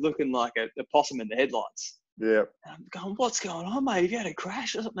bushes looking like a possum in the headlights. Yeah. And I'm going, what's going on, mate? Have you had a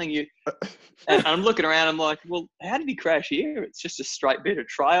crash or something? And I'm looking around. I'm like, well, how did he crash here? It's just a straight bit of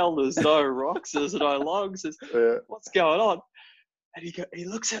trail. There's no rocks. There's no logs. What's going on? And he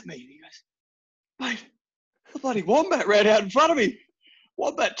looks at me and he goes, mate, the bloody wombat ran out in front of me.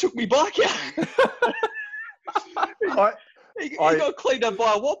 Wombat took me bike out. He got cleaned up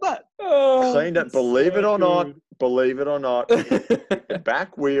by a wombat. Cleaned up, believe it or not, the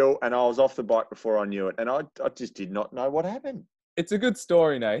back wheel, and I was off the bike before I knew it. And I just did not know what happened. It's a good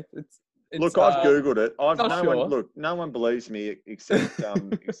story, Nate. Look, I've Googled it. No one believes me except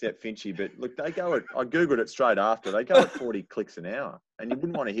Finchy. But look, I Googled it straight after. They go at 40 clicks an hour, and you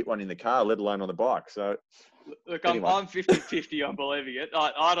wouldn't want to hit one in the car, let alone on the bike. So, look, anyway. I'm 50-50 on believing it.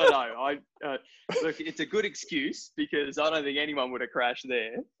 I don't know. Look, it's a good excuse because I don't think anyone would have crashed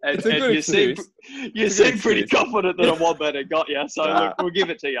there. And you seem pretty confident that a wombat had got you. So look, we'll give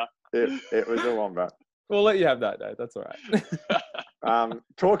it to you. It was a wombat. We'll let you have that, Dave. That's all right.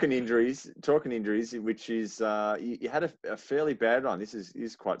 Talking injuries, which is you had a fairly bad one. This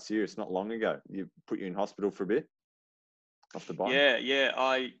is quite serious. Not long ago, you put you in hospital for a bit off the bike. Yeah.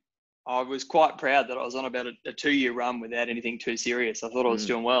 I was quite proud that I was on about a 2-year run without anything too serious. I thought I was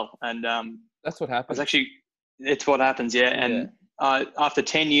doing well, and that's what happens. It's what happens, yeah. And after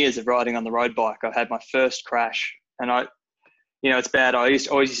 10 years of riding on the road bike, I had my first crash, and it's bad. I always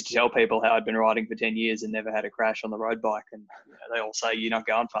used to tell people how I'd been riding for 10 years and never had a crash on the road bike. And they all say, you're not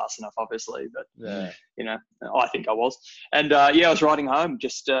going fast enough, obviously. But, I think I was. And, I was riding home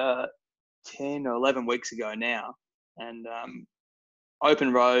just 10 or 11 weeks ago now. And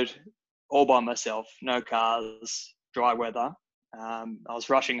open road, all by myself, no cars, dry weather. I was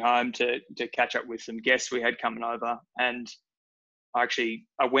rushing home to catch up with some guests we had coming over. And I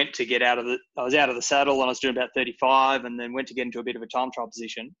went to get I was out of the saddle and I was doing about 35, and then went to get into a bit of a time trial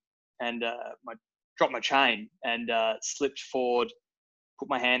position, and dropped my chain and slipped forward, put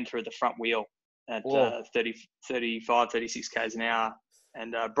my hand through the front wheel at 35, 36 k's an hour,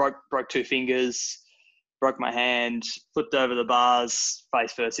 and broke 2 fingers, broke my hand, flipped over the bars,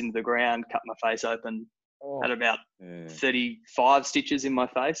 face first into the ground, cut my face open, had about 35 stitches in my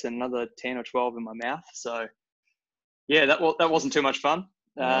face and another 10 or 12 in my mouth. So, yeah, that wasn't too much fun.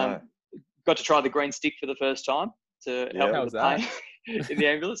 Got to try the green stick for the first time to help with the pain in the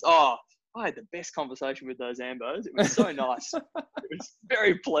ambulance. Oh, I had the best conversation with those ambos. It was so nice. It was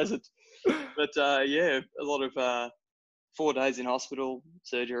very pleasant. But, a lot of 4 days in hospital,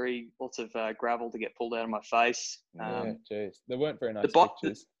 surgery, lots of gravel to get pulled out of my face. Jeez. They weren't very nice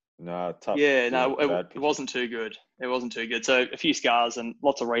pictures. No, tough. Yeah, no, it wasn't too good. It wasn't too good. So a few scars and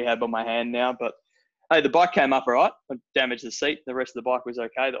lots of rehab on my hand now. But, hey, the bike came up all right. I damaged the seat. The rest of the bike was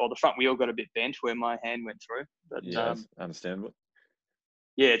okay. The front wheel got a bit bent where my hand went through. But understandable.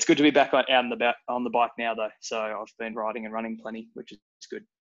 Yeah, it's good to be back out on the bike now, though. So I've been riding and running plenty, which is good.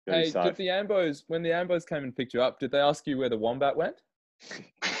 Hey, when the Ambos came and picked you up, did they ask you where the wombat went?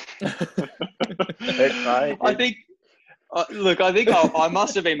 I Look, I think I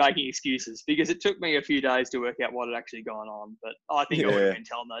must have been making excuses because it took me a few days to work out what had actually gone on. But I think I would have been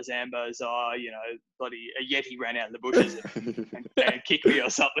telling those Ambos, bloody a Yeti ran out of the bushes and kicked me or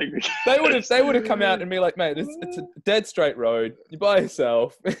something. They would have come out and be like, mate, it's a dead straight road. You're by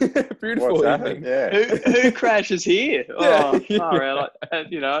yourself. Beautiful evening. Yeah. Who crashes here? Yeah. Far out. I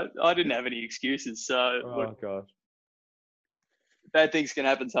didn't have any excuses. So look, God. bad things can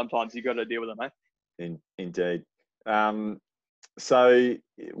happen sometimes. You got to deal with them, mate. Indeed. Talking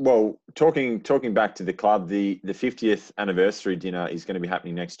back to the club, the 50th anniversary dinner is going to be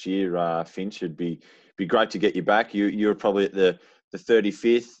happening next year. Finch, it'd be great to get you back. You're probably at the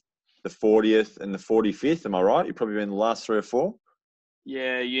 35th, the 40th, and the 45th. Am I right? You've probably been the last 3 or 4.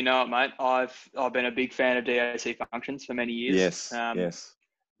 Yeah, you know it, mate. I've been a big fan of DAC functions for many years. Yes. Yes.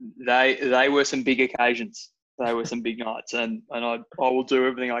 They were some big occasions. They were some big nights, and I will do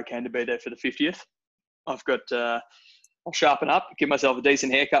everything I can to be there for the 50th. I've got. I'll sharpen up, give myself a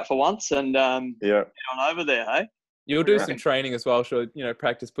decent haircut for once, and get on over there. Hey, you'll do some training as well. Sure,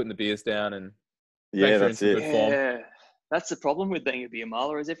 practice putting the beers down and make sure it's in good form. Yeah, that's the problem with being a beer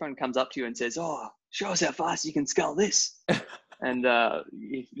miler is everyone comes up to you and says, "Oh, show us how fast you can scull this," and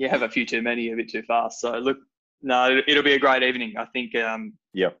you have a few too many, a bit too fast. So look, no, it'll be a great evening. I think.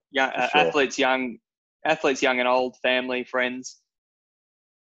 Sure. Athletes young and old, family, friends.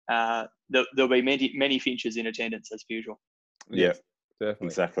 There'll be many Finches in attendance as usual. Yeah, definitely.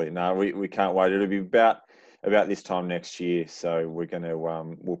 Exactly. No, we can't wait. It'll be about this time next year. So we're going to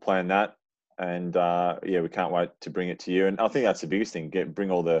we'll plan that, and we can't wait to bring it to you. And I think that's the biggest thing.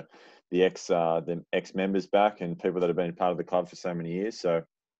 Bring all the ex members back and people that have been part of the club for so many years. So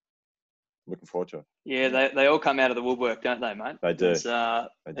looking forward to it. Yeah, they all come out of the woodwork, don't they, mate? They do.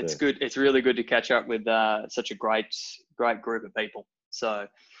 It's good. It's really good to catch up with such a great group of people. So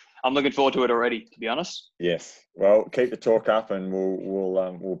I'm looking forward to it already, to be honest. Yes. Well, keep the talk up, and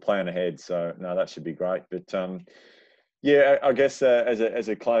we'll plan ahead. So no, that should be great. But I guess as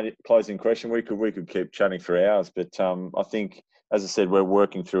a closing question, we could keep chatting for hours. But I think, as I said, we're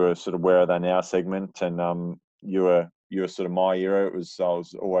working through a sort of where are they now segment, and you were sort of my era. I was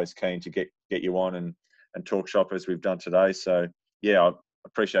always keen to get you on and talk shop as we've done today. So yeah, I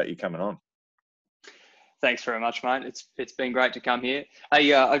appreciate you coming on. Thanks very much, mate. It's been great to come here.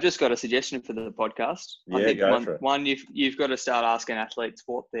 Hey, I've just got a suggestion for the podcast. Yeah, I think go for it. One, you've got to start asking athletes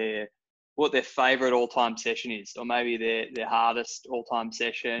what their favourite all-time session is, or maybe their hardest all-time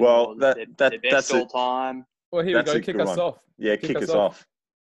session. Well, their best all-time. Well, here we go. Kick us off. Yeah, kick us off.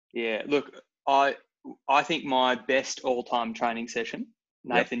 Yeah, look, I think my best all-time training session.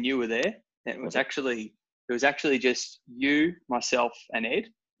 Nathan, you were there. It was actually just you, myself, and Ed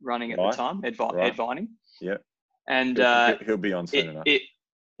running at the time. Ed Vining. Yeah. And he'll be on soon enough.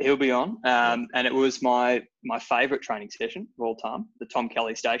 He'll be on. And it was my favourite training session of all time, the Tom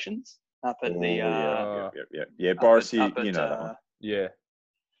Kelly stations up at Boris, you know that one. Yeah.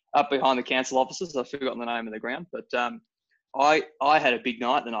 Up behind the council offices. I've forgotten the name of the ground, but I had a big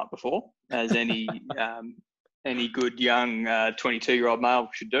night the night before, as any good young 22-year-old male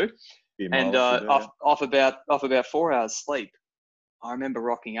should do. And off about 4 hours sleep, I remember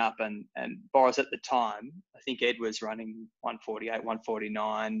rocking up and Boris at the time, I think Ed was running 148,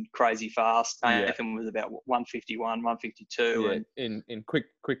 149, crazy fast. Nathan was about 151, 152. Yeah, in quick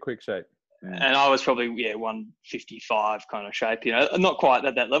shape. And I was probably 155 kind of shape, not quite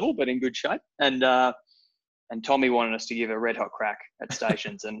at that level, but in good shape. And Tommy wanted us to give a red hot crack at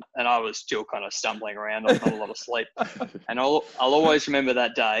stations, and I was still kind of stumbling around on not a lot of sleep. And I'll always remember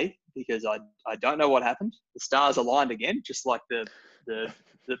that day because I don't know what happened. The stars aligned again, just like the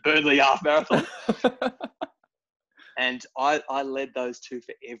Burnley half marathon. And I led those two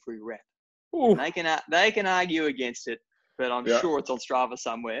for every rep. They can argue against it, but I'm sure it's on Strava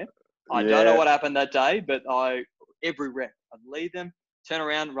somewhere. I don't know what happened that day, but every rep I'd lead them, turn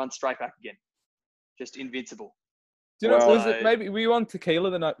around, run straight back again. Just invincible. Do you know? Was it maybe were you on tequila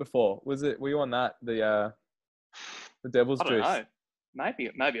the night before? Were you on that the Devil's Juice? I don't know.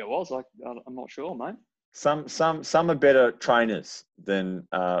 Maybe it was. I'm not sure, mate. Some are better trainers than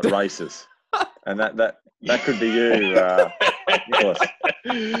racers, and that could be you, Nicholas.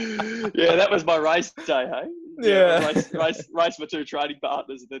 Yeah, that was my race day, hey? Yeah. Race my two training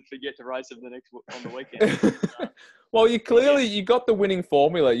partners and then forget to race them on the weekend. Well, you got the winning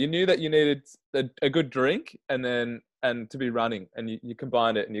formula. You knew that you needed a good drink and to be running, and you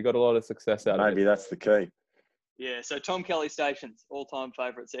combined it, and you got a lot of success out of it. Maybe that's the key. Yeah, so Tom Kelly stations, all-time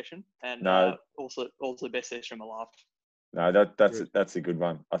favourite session, and also best session of my life. No, that's a good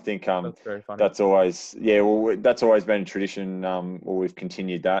one. I think That's very funny. that's always that's always been a tradition. Well, we've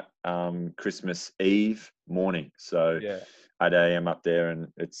continued that Christmas Eve morning. So Yeah. 8 a.m. up there, and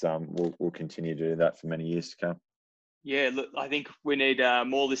it's we'll continue to do that for many years to come. Yeah, look, I think we need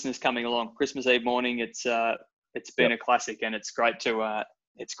more listeners coming along. Christmas Eve morning, it's been a classic, and it's great to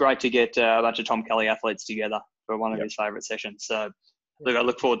get a bunch of Tom Kelly athletes together for one of his favourite sessions. So, look, I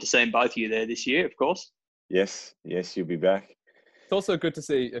look forward to seeing both of you there this year, of course. Yes, you'll be back. It's also good to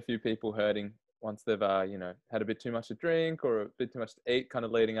see a few people hurting once they've had a bit too much to drink or a bit too much to eat, kind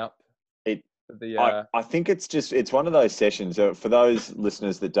of leading up. I think it's one of those sessions. For those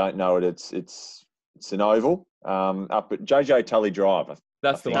listeners that don't know it, it's an oval up at JJ Tully Drive.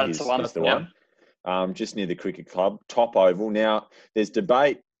 That's the one. Is the one. Just near the cricket club, top oval. Now there's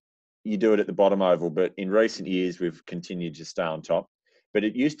debate. You do it at the bottom oval, but in recent years we've continued to stay on top. But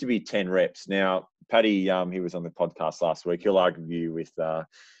it used to be 10 reps. Now Paddy, he was on the podcast last week. He'll argue with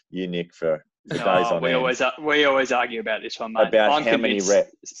you, Nick, for days on end. We always argue about this one, mate. About how many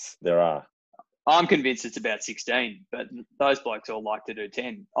reps there are. I'm convinced it's about 16, but those blokes all like to do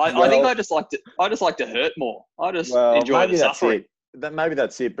 10. I think I just like to hurt more. I just enjoy the suffering. Maybe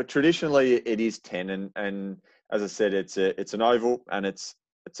that's it. But traditionally, it is 10, and as I said, it's an oval, and it's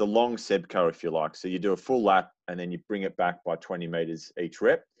a long Sebco, if you like. So you do a full lap, and then you bring it back by 20 meters each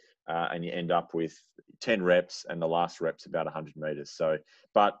rep, and you end up with 10 reps, and the last rep's about 100 meters. So,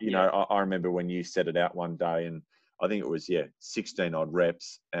 but you know, I remember when you set it out one day, and I think it was 16 odd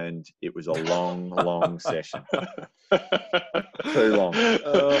reps, and it was a long session. Too long.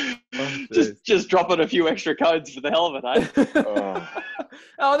 Just dropping a few extra codes for the hell of it, eh?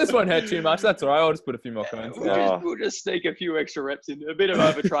 Oh, this won't hurt too much. That's all right. I'll just put a few more codes. We'll just sneak a few extra reps in. A bit of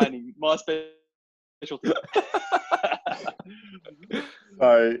overtraining, my specialty.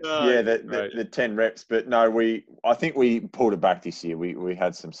 So the 10 reps, but no, I think we pulled it back this year. We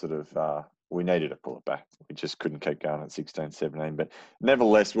had some sort of we needed to pull it back. We just couldn't keep going at 16, 17. But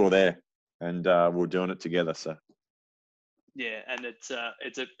nevertheless, we're there, and we're doing it together. So yeah, and it's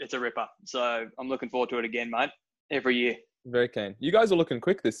a ripper. So I'm looking forward to it again, mate. Every year. Very keen. You guys are looking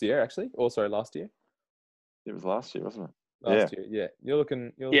quick this year, actually. Also last year. It was last year, wasn't it? Last year, yeah. You're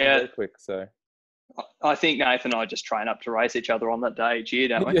looking very quick. So I think Nathan and I just train up to race each other on that day each year,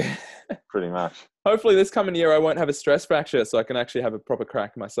 don't we? Yeah. Pretty much. Hopefully this coming year I won't have a stress fracture, so I can actually have a proper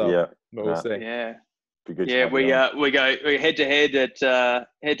crack myself. Yeah. But we'll see. Yeah. Be good. Yeah, we go head to head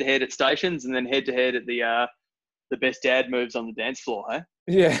at stations, and then head to head at the best dad moves on the dance floor, hey?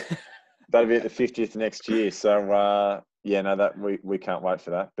 Yeah. That'll be at the 50th next year. So that we can't wait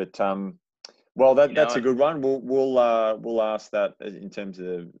for that. But that's a good one. We'll ask that in terms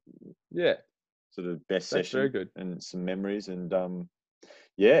of sort of best session. Very good. And some memories, and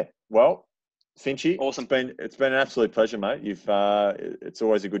Finchy, awesome. It's been an absolute pleasure, mate. It's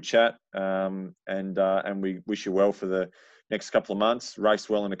always a good chat, and we wish you well for the next couple of months. Race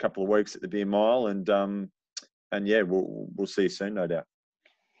well in a couple of weeks at the Beer Mile, and we'll see you soon, no doubt.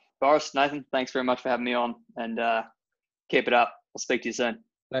 Boris, Nathan, thanks very much for having me on, and keep it up. I'll speak to you soon.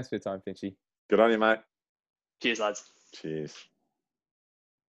 Thanks for your time, Finchy. Good on you, mate. Cheers, lads. Cheers.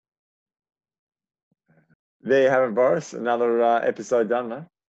 There you have it, Boris. Another episode done, mate.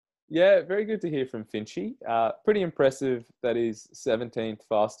 Yeah, very good to hear from Finchy. Pretty impressive that he's 17th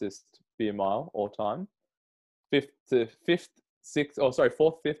fastest beer mile all time. Fourth,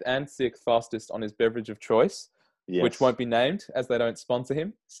 fifth, and sixth fastest on his beverage of choice, which won't be named as they don't sponsor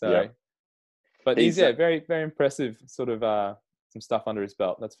him. So, but he's very, very impressive. Sort of some stuff under his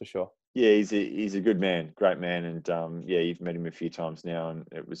belt, that's for sure. Yeah, he's a good man, great man, and you've met him a few times now, and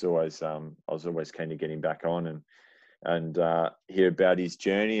it was always I was always keen to get him back on and hear about his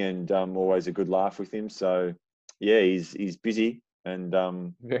journey, and always a good laugh with him. So he's busy, and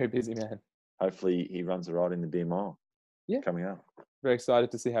very busy man. Hopefully he runs a ride in the Beer Mile. Yeah, coming up. Very excited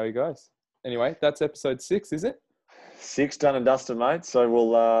to see how he goes. Anyway, that's episode 6, is it? 6 done and dusted, mate. So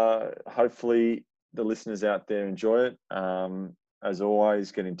we'll hopefully the listeners out there enjoy it. As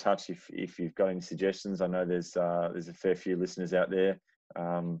always, get in touch if you've got any suggestions. I know there's a fair few listeners out there.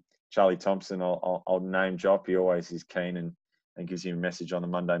 Charlie Thompson, I'll name drop. He always is keen and gives you a message on the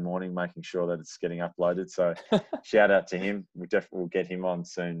Monday morning, making sure that it's getting uploaded. So shout out to him. We definitely will get him on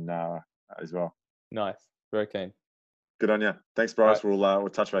soon as well. Nice. Very keen. Good on you. Thanks, Bryce. Right. We'll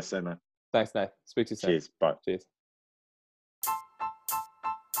touch base soon, mate. Thanks, Nate. Speak to you soon. Cheers. Bye. Cheers.